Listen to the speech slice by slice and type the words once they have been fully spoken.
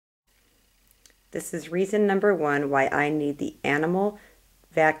This is reason number one why I need the animal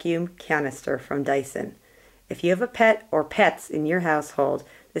vacuum canister from Dyson. If you have a pet or pets in your household,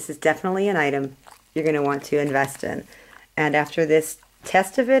 this is definitely an item you're going to want to invest in. And after this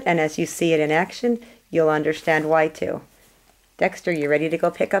test of it, and as you see it in action, you'll understand why too. Dexter, you ready to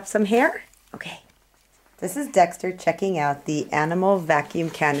go pick up some hair? Okay. This is Dexter checking out the animal vacuum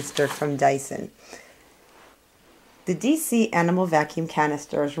canister from Dyson. The DC animal vacuum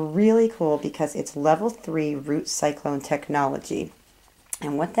canister is really cool because it's level 3 root cyclone technology.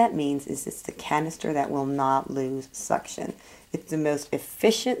 And what that means is it's the canister that will not lose suction. It's the most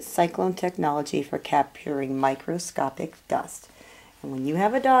efficient cyclone technology for capturing microscopic dust. And when you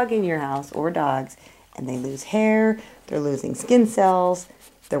have a dog in your house, or dogs, and they lose hair, they're losing skin cells,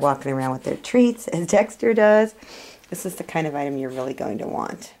 they're walking around with their treats, as Dexter does, this is the kind of item you're really going to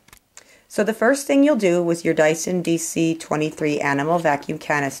want. So the first thing you'll do with your Dyson DC23 animal vacuum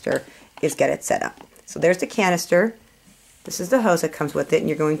canister is get it set up. So there's the canister. This is the hose that comes with it, and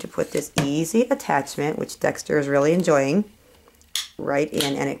you're going to put this easy attachment, which Dexter is really enjoying, right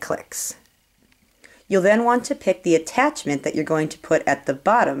in, and it clicks. You'll then want to pick the attachment that you're going to put at the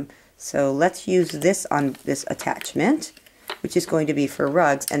bottom. So let's use this on this attachment, which is going to be for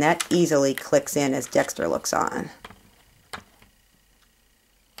rugs, and that easily clicks in as Dexter looks on.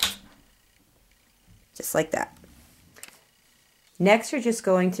 Just like that. Next, you're just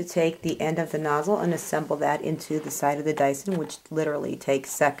going to take the end of the nozzle and assemble that into the side of the Dyson, which literally takes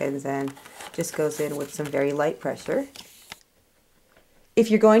seconds and just goes in with some very light pressure. If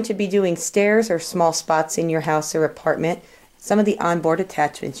you're going to be doing stairs or small spots in your house or apartment, some of the onboard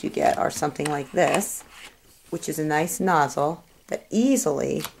attachments you get are something like this, which is a nice nozzle that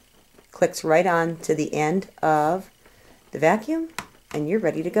easily clicks right on to the end of the vacuum, and you're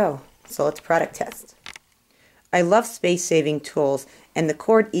ready to go. So let's product test. I love space-saving tools, and the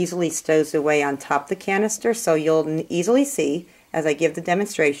cord easily stows away on top of the canister, so you'll easily see, as I give the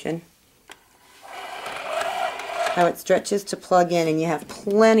demonstration, how it stretches to plug in, and you have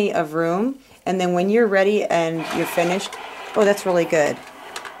plenty of room. And then when you're ready and you're finished, oh, that's really good.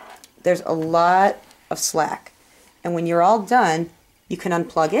 There's a lot of slack. And when you're all done, you can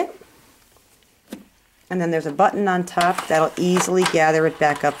unplug it. And then there's a button on top that'll easily gather it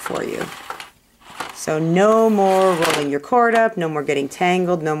back up for you. So no more rolling your cord up, no more getting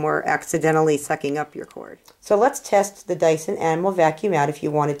tangled, no more accidentally sucking up your cord. So let's test the Dyson Animal Vacuum out if you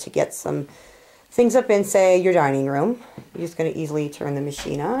wanted to get some things up in, say, your dining room. You're just going to easily turn the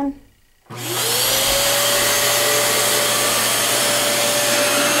machine on.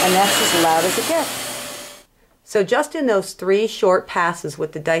 And that's as loud as it gets. So just in those 3 short passes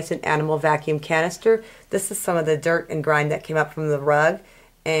with the Dyson Animal Vacuum canister, this is some of the dirt and grime that came up from the rug.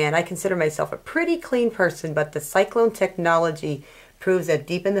 And I consider myself a pretty clean person, but the cyclone technology proves that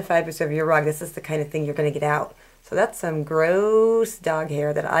deep in the fibers of your rug, this is the kind of thing you're going to get out. So that's some gross dog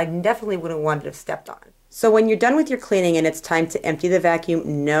hair that I definitely wouldn't want to have stepped on. So when you're done with your cleaning and it's time to empty the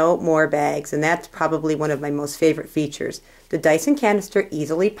vacuum, no more bags. And that's probably one of my most favorite features. The Dyson canister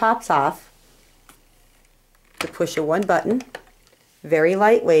easily pops off. To push a 1 button, very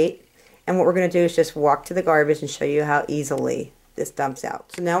lightweight. And what we're going to do is just walk to the garbage and show you how easily this dumps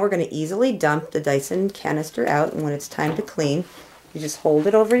out. So now we're going to easily dump the Dyson canister out, and when it's time to clean, you just hold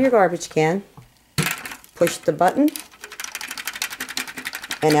it over your garbage can, push the button,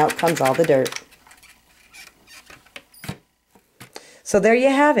 and out comes all the dirt. So there you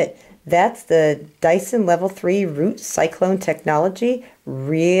have it. That's the Dyson Level 3 Root Cyclone technology.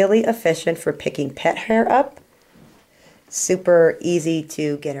 Really efficient for picking pet hair up. Super easy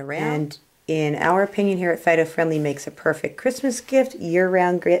to get around. In our opinion here at FIDO Friendly, makes a perfect Christmas gift,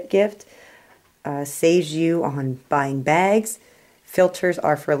 year-round gift, saves you on buying bags. Filters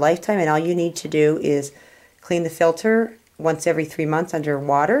are for a lifetime, and all you need to do is clean the filter once every 3 months under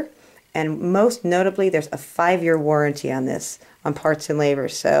water. And most notably, there's a 5-year warranty on this, on parts and labor.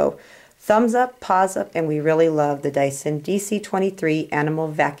 So thumbs up, paws up, and we really love the Dyson DC23 Animal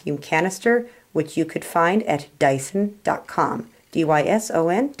Vacuum Canister, which you could find at Dyson.com,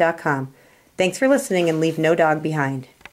 Dyson.com. Thanks for listening, and leave no dog behind.